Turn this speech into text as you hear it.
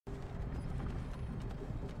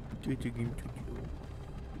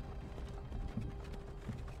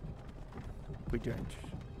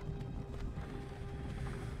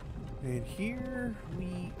And here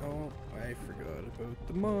we... Oh, I forgot about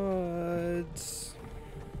the mods.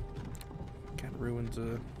 Kind of ruins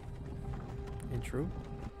a intro.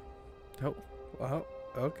 Oh, wow,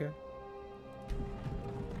 okay.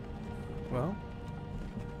 Well,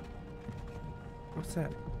 what's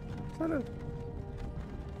that? Is that a...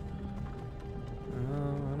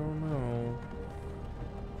 I don't know.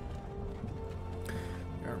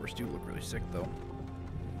 The armors do look really sick, though.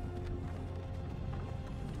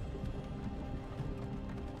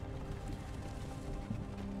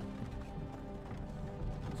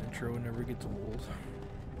 This intro never gets old.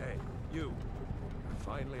 Hey, you. You're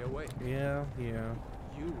finally awake. Yeah.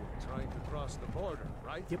 You were trying to cross the border,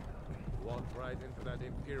 right? Yep. Walked right into that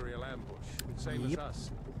Imperial ambush. Same as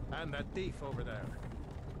us. And that thief over there.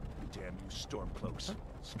 Damn you Stormcloaks.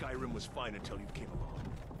 Skyrim was fine until you came along.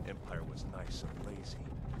 Empire was nice and lazy.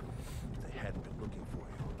 If they hadn't been looking for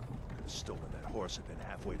you, could have stolen that horse and been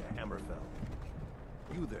halfway to Hammerfell.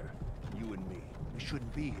 You there, you and me, we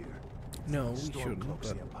shouldn't be here. No, we shouldn't, but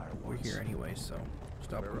the Empire we're wants. here anyway, so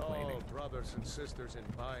stop We're complaining. all brothers and sisters in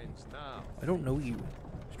binds now. I don't know you.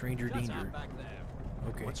 Stranger danger. Back there.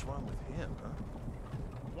 Okay. What's wrong with him, huh?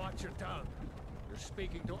 Watch your tongue. You're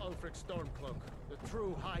speaking to Ulfric Stormcloak, the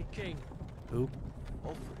true High King. Who?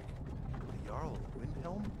 Ulfric, the Jarl of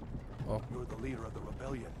Windhelm? Oh. You're the leader of the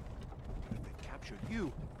rebellion. But if they captured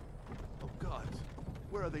you... Oh God,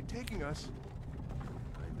 where are they taking us?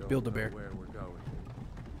 I don't Build a know bear. where we're going,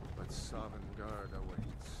 but Sovngarde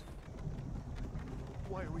awaits.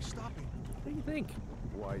 Why are we stopping? What do you think?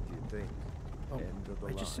 Why do you think? Oh, End of the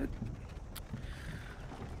I just said...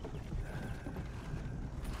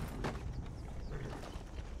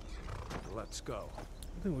 Let's go.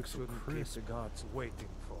 Everything looks so Shouldn't keep crisp. the gods waiting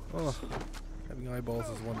for Oh, us. having eyeballs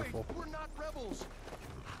is wonderful. Wait, we're not rebels!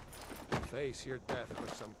 Face your death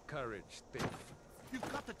with some courage, thief. You've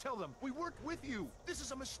got to tell them, we weren't with you! This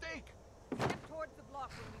is a mistake! Step towards the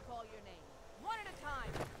block when we call your name. One at a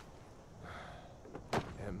time.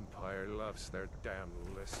 Empire loves their damn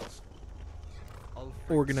lists.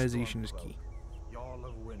 Organization is key. Jarl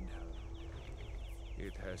of Windhelm.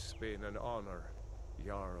 It has been an honor,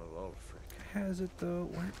 Jarl Ulfric. Has it though?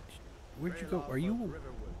 Where'd you go? Are you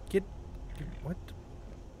get what?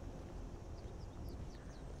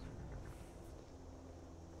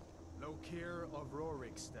 Lokir of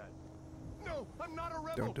Rorikstead. No, I'm not a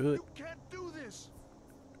rebel! Don't do it. You can't do this!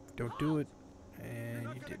 Don't do it. And You're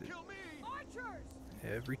not you gonna did it kill me! Archers!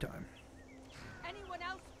 every time. Anyone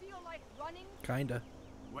else feel like running? Kinda.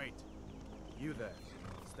 Wait. You there.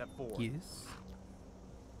 Step forward. Yes.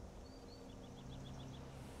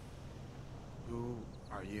 Who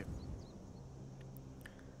are you?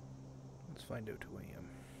 Let's find out who I am.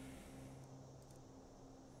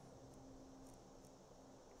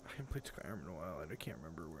 I haven't played Skyrim in a while, and I can't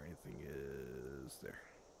remember where anything is. There.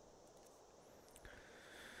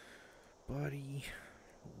 Body,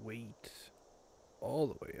 weight, all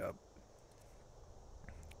the way up.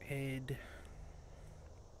 Head.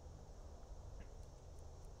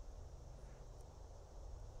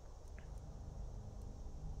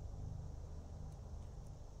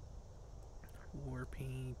 War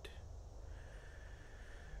paint.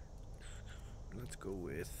 Let's go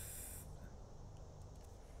with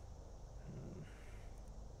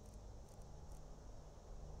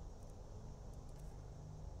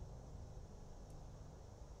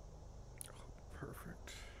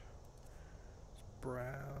perfect. Brow,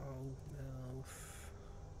 mouth,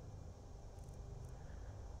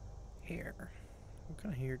 hair. What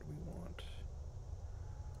kind of hair do we want?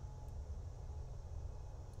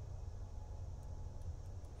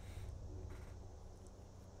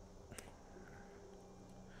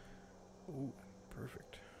 Ooh,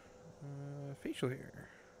 perfect. Facial hair.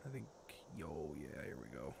 I think, yeah, here we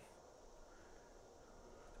go.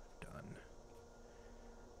 Done.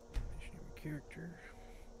 Name of character.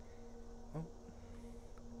 Oh.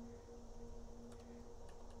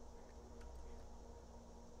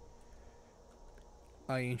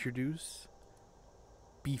 I introduce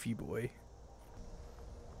Beefy Boy.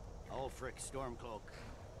 Ulfric Stormcloak.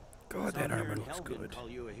 God, that Some here armor in looks Helgen good. call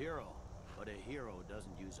you a hero, but a hero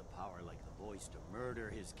doesn't use a power like the voice to murder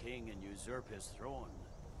his king and usurp his throne.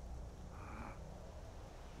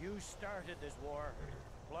 You started this war,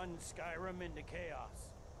 plunged Skyrim into chaos,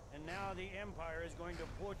 and now the Empire is going to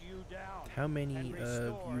put you down. How many and of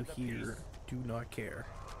restore you the here peace. do not care?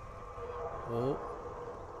 Oh,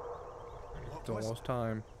 it's almost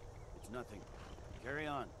time. It's nothing. Carry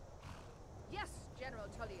on. Yes, General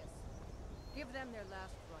Tullius. Give them their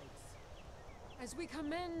last rites. As we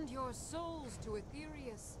commend your souls to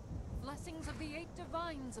Aetherius, blessings of the 8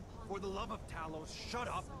 divines upon For the love of Talos, shut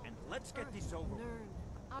up and let's get this over with. Learn.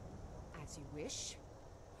 As you wish.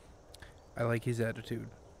 I like his attitude.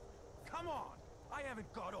 Come on! I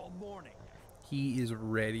haven't got all morning. He is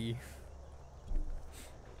ready.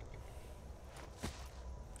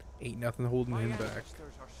 Ain't nothing holding My him back.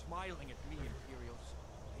 ancestors are smiling at me, Imperials.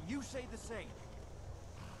 And you say the same.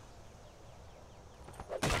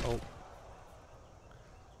 Oh.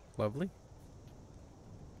 Lovely.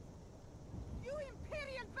 You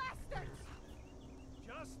Imperial bastards!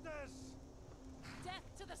 Justice! Death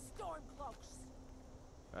to the Stormcloaks!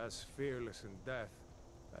 As fearless in death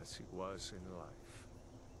as he was in life.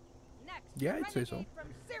 Next, Yeah, I'd say so. renegade from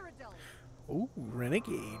Cyrodiil. Oh,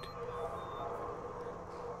 renegade.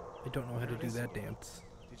 I don't know how to do that dance.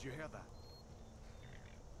 Did you hear that?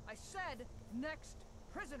 I said, next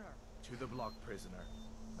prisoner. To the block, prisoner.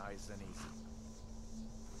 Nice and easy.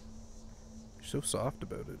 You're so soft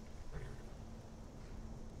about it.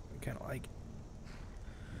 I kind of like it.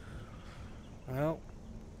 Well,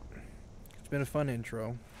 it's been a fun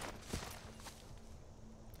intro.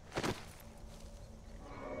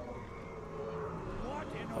 What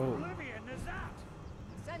in Oh. oblivion is that?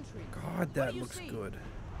 Sentry. God, that do you looks see? good.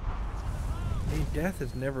 Hey, death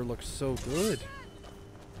has never looked so good.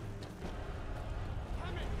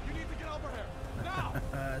 You need to get over here!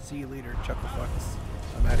 Now! See you later, chuckle fucks.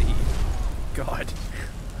 I'm out of here. God.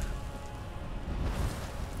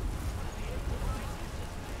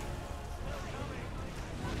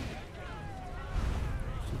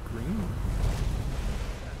 So green.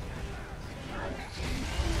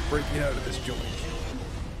 Breaking out of this joint.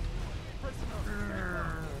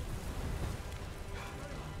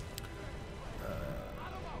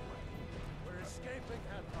 We're escaping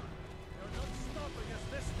Hellfire. You're not stopping us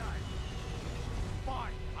this time.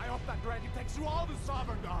 Fine! I hope that dragon takes you all to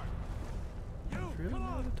Sovngarde! You, Really come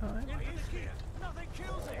all on! the time? Into the key. Nothing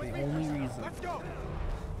kills it. The only reason Let's go!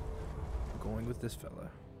 I'm going with this fella,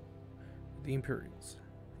 the Imperials,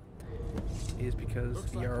 is because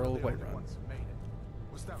Looks the like we're Jarl the White only Run. ones who made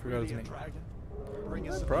it. Was that Forgot his really a name. dragon? Bring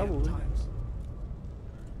us to the Probably. end times.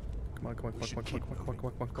 Come on, come on, We come should on, keep come on, come on,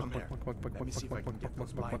 moving. come on, Come here. Let me see if I can get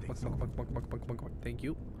those bindings off. Thank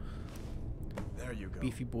you. There you go.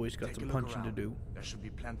 Beefy Boy's got Take some a look punching to around. do. There should be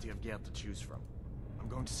plenty of gear to choose from. I'm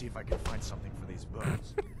going to see if I can find something for these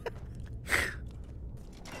birds. Hear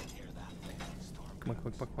that thing, Storm? Come on, come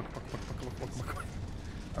on, come on, come on, come on, come on, come on, come on, come on.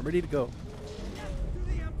 I'm ready to go. To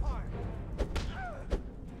the Empire.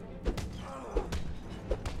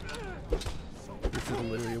 This is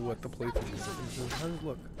literally what the playthrough is. How does it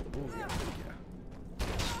look? Oh yeah, yeah.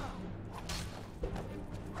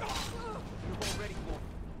 You've already won.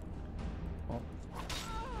 Oh.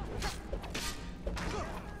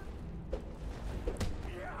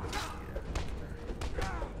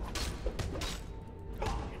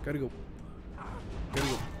 Gotta go. Gotta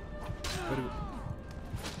go. Gotta go.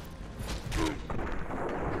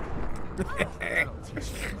 That'll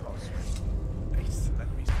teach you close. Nice. Let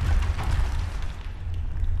me.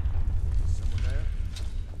 Someone there?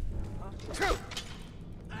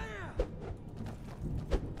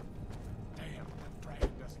 Damn, that dragon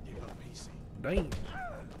doesn't give up easy. Dang.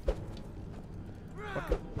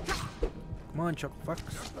 Fuck it. Come on, chuckle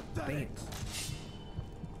fucks. Dance.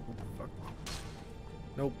 Oh, fuck.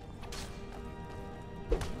 Nope.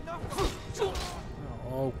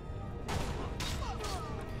 Oh.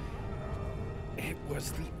 It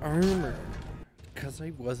was the armor. Because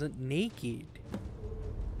I wasn't naked.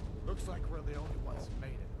 Looks like we're the only ones who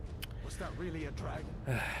made it. Was that really a dragon?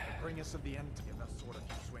 Bring us to the end to give us sort of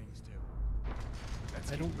swings too. Let's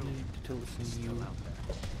I keep don't moving. need to listen He's to still you, out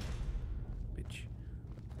there. bitch.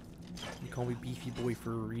 You call me Beefy Boy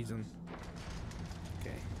for a reason.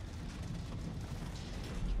 Okay.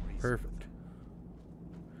 Perfect.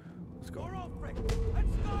 Let's go. Orofric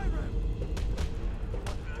and Skyrim.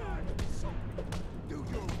 So, do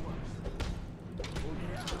your worst. Oh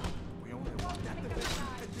yeah, we only want that division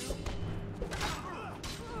to do.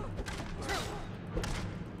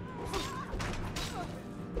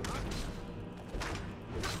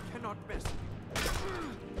 Cannot best. For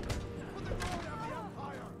the glory of the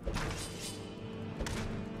Empire.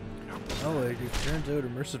 Oh, it turns out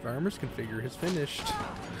immersive armor's configure has finished.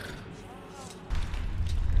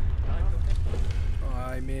 Oh,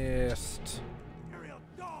 I missed. Imperial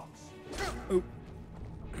dogs. Oh.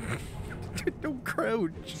 Don't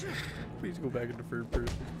crouch. Please go back into third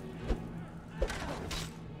person.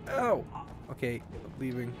 Ow. Okay, I'm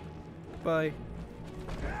leaving. Bye.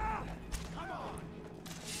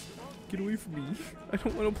 Get away from me. I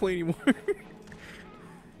don't want to play anymore.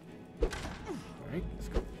 Alright, let's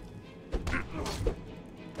go.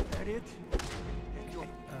 That it?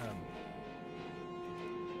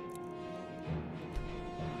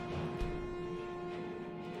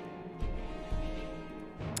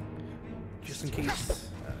 Just in case.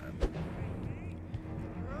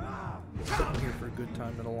 I'm here for a good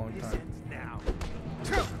time in a long time. Now.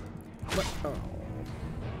 What? Oh.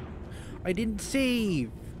 I didn't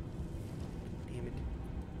save! Damn it.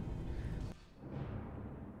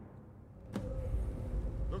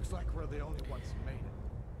 Looks like we're the only ones who made it.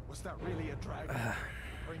 Was that really a dragon?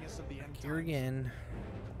 Bring us to the end. Here again.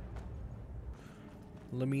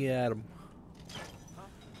 Let me at him.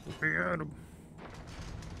 Let me at him.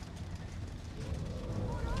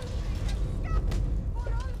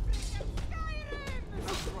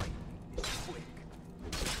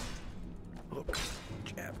 Look,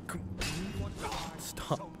 jab, come on.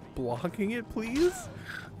 Stop blocking it, please.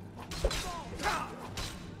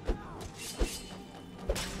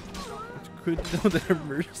 It's good to know that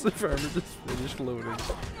immersive armor just finished loading.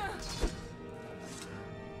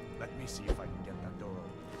 Let me see if I can get that door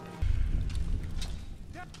open.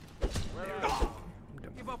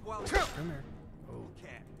 Give up while Come here. Oh.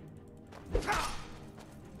 can.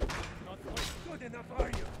 Not quite good enough, are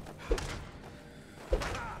you?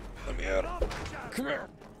 Let me at him. Come here.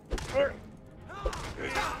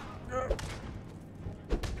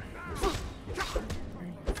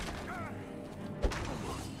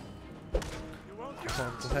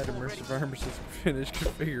 I'm glad immersive armor is finished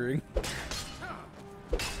configuring.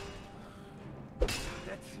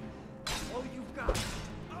 That's all you've got.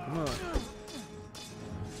 Come on.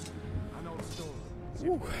 I know it's still.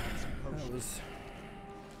 Woo. That was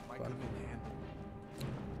Might fun. come in handy.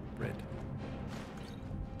 Red.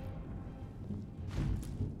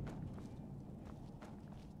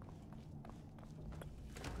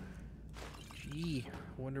 Gee,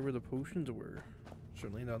 I wonder where the potions were.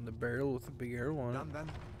 Certainly not in the barrel with the big arrow on it. Done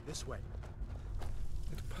then. This way.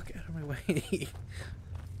 Get the fuck out of my way. For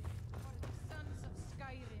the sons of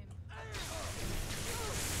Skyrim.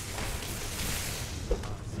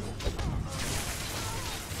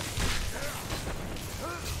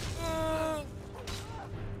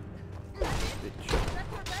 Bitch.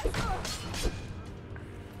 That's your best.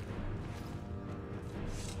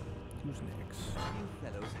 Who's next? You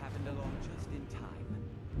fellows happened along just in time.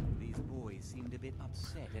 These boys seemed a bit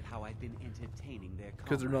upset at how I've been entertaining their comrades.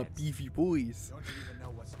 Because they're not beefy boys. Don't you even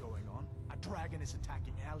know what's going on? A dragon is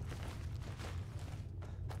attacking Hell.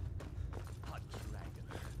 A dragon.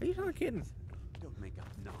 Are you not kidding? Don't make up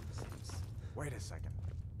nonsense. Wait a second.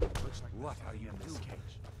 Looks like What there's are you something in this doing?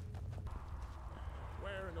 cage.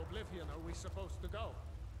 Where in Oblivion are we supposed to go?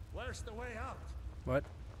 Where's the way out? What?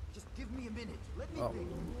 Just give me a minute. Let me Oh. think.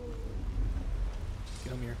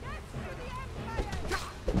 Get him here.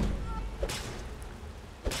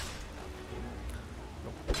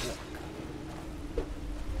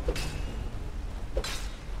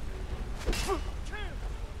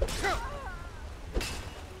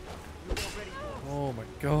 Oh my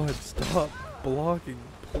god, stop blocking,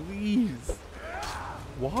 please.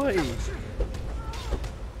 Why?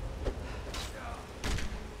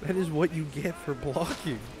 That is what you get for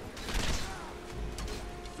blocking.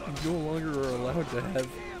 You no longer are allowed to have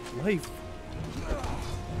life.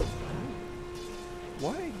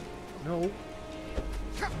 Why? No.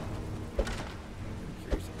 I'm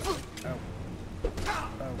curious about it. Ow.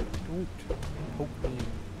 Ow. Don't poke me.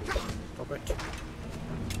 Stop it.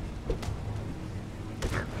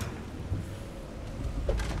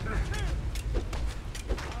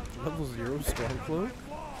 Level 0 Stormcloak?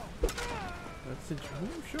 That's it. Who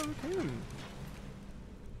shot him?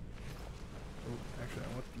 Oh, actually,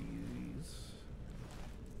 I want these.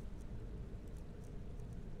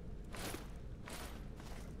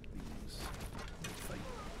 These. Fight.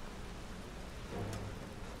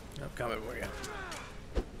 I'm coming for you.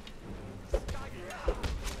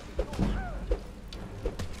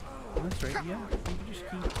 That's right, yeah.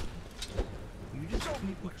 You just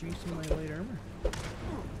keep increasing my light armor.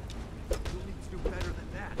 You'll need to do better than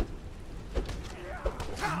that.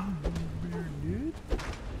 Dude.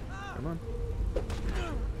 Come on.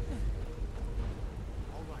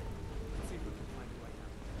 All right. Let's see if we can find a way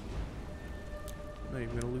out. Not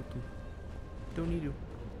even gonna loot them. Don't need to.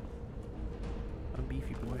 I'm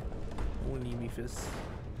Beefy Boy. Only need me fists.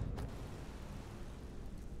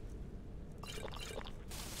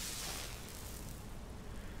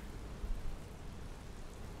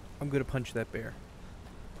 I'm gonna punch that bear.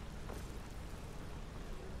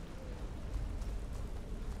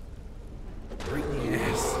 Right in the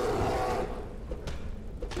ass.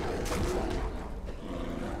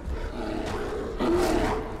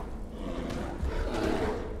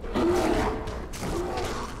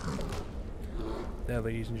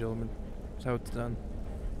 ladies and gentlemen, that's how it's done.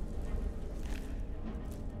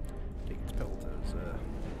 Take its pelt as a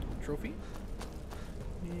trophy,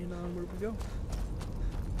 and onward we go.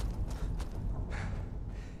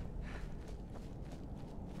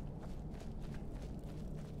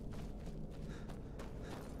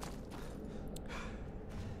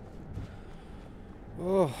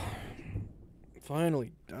 Oh,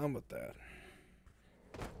 finally done with that.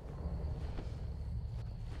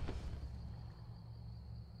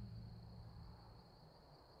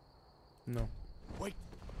 No. Wait.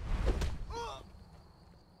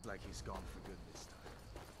 Like he's gone for good this time.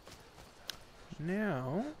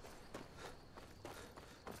 Now,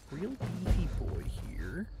 real Beefy Boy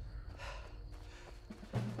here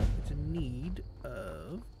is in need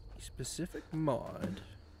of a specific mod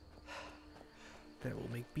that will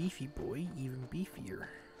make Beefy Boy even beefier.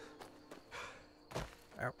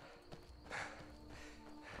 Ow.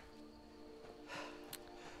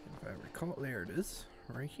 If I recall, there it is,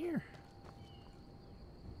 right here.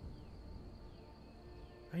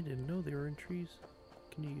 I didn't know they were in trees.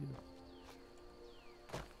 Can you...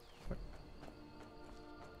 What?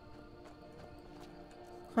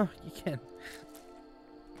 Huh, you can.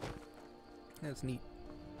 That's neat.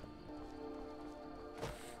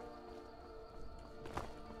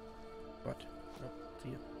 But, oh,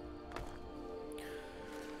 see ya.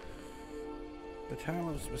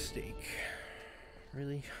 Batalow's mistake.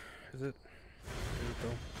 Really? Is it? There we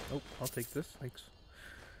go. Oh, I'll take this, thanks.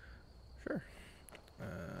 Sure.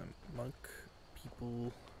 Monk,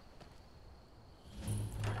 people,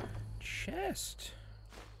 chest.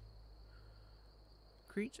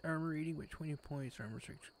 Creates armor rating with 20 points, armor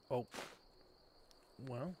strength. Oh.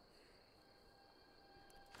 Well.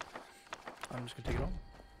 I'm just gonna take it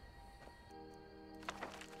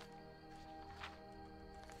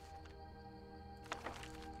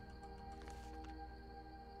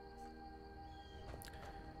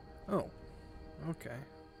all. Oh. Okay.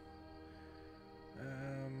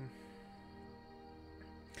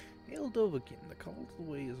 Hail Dovahkiin, the call to the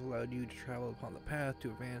way has allowed you to travel upon the path to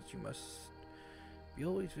advance. You must be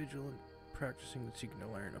always vigilant, practicing and seeking to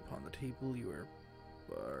learn. Upon the table you are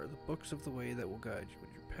the books of the way that will guide you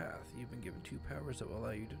in your path. You've been given 2 powers that will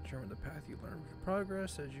allow you to determine the path you learn with your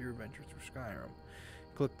progress as you adventure through Skyrim.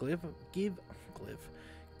 Click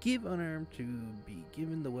Give Unarmed to be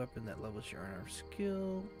given the weapon that levels your Unarmed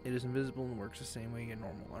skill. It is invisible and works the same way in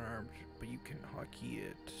normal Unarmed, but you can hotkey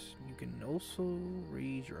it. You can also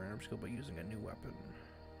raise your Unarmed skill by using a new weapon.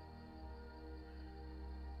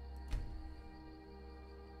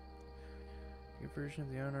 A version of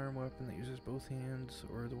the unarmed weapon that uses both hands,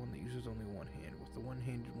 or the one that uses only one hand. With the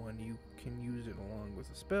one-handed one, you can use it along with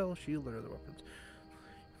a spell, shield, or other weapons.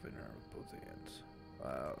 Fit unarmed with both hands.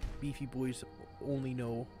 Beefy Boys only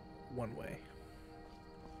know one way.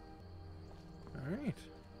 Alright.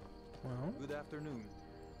 Well. Good afternoon.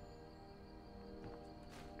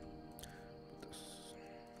 Put this.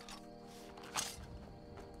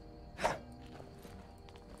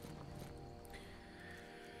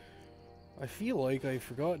 I feel like I've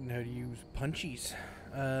forgotten how to use punchies.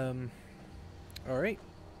 Alright.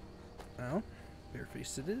 Well,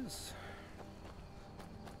 barefaced it is.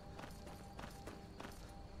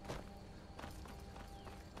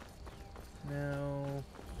 Now,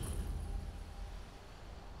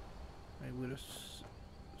 I would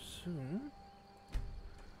assume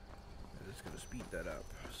that it's going to speed that up.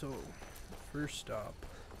 So, first stop,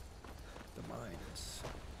 the mines.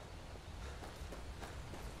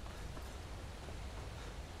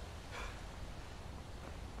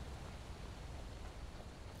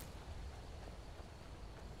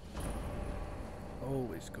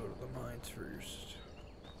 Always go to the mines first.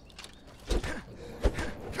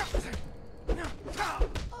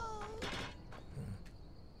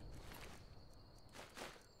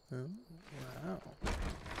 Oh, wow.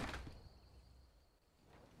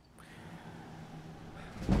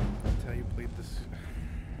 That's how you played this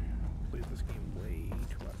game way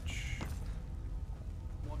too much.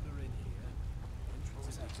 Wander in here. What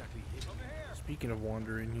is exactly here? Speaking of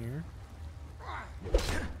wandering here.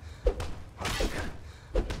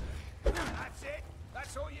 That's it.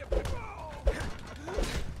 That's all you. I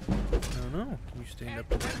don't know. Can you stand up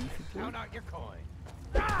to the Beefy Boy? Count out your coin.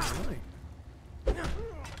 Really?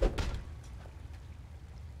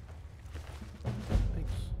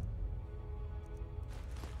 Thanks.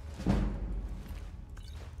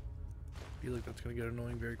 Feel like that's gonna get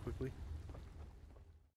annoying very quickly.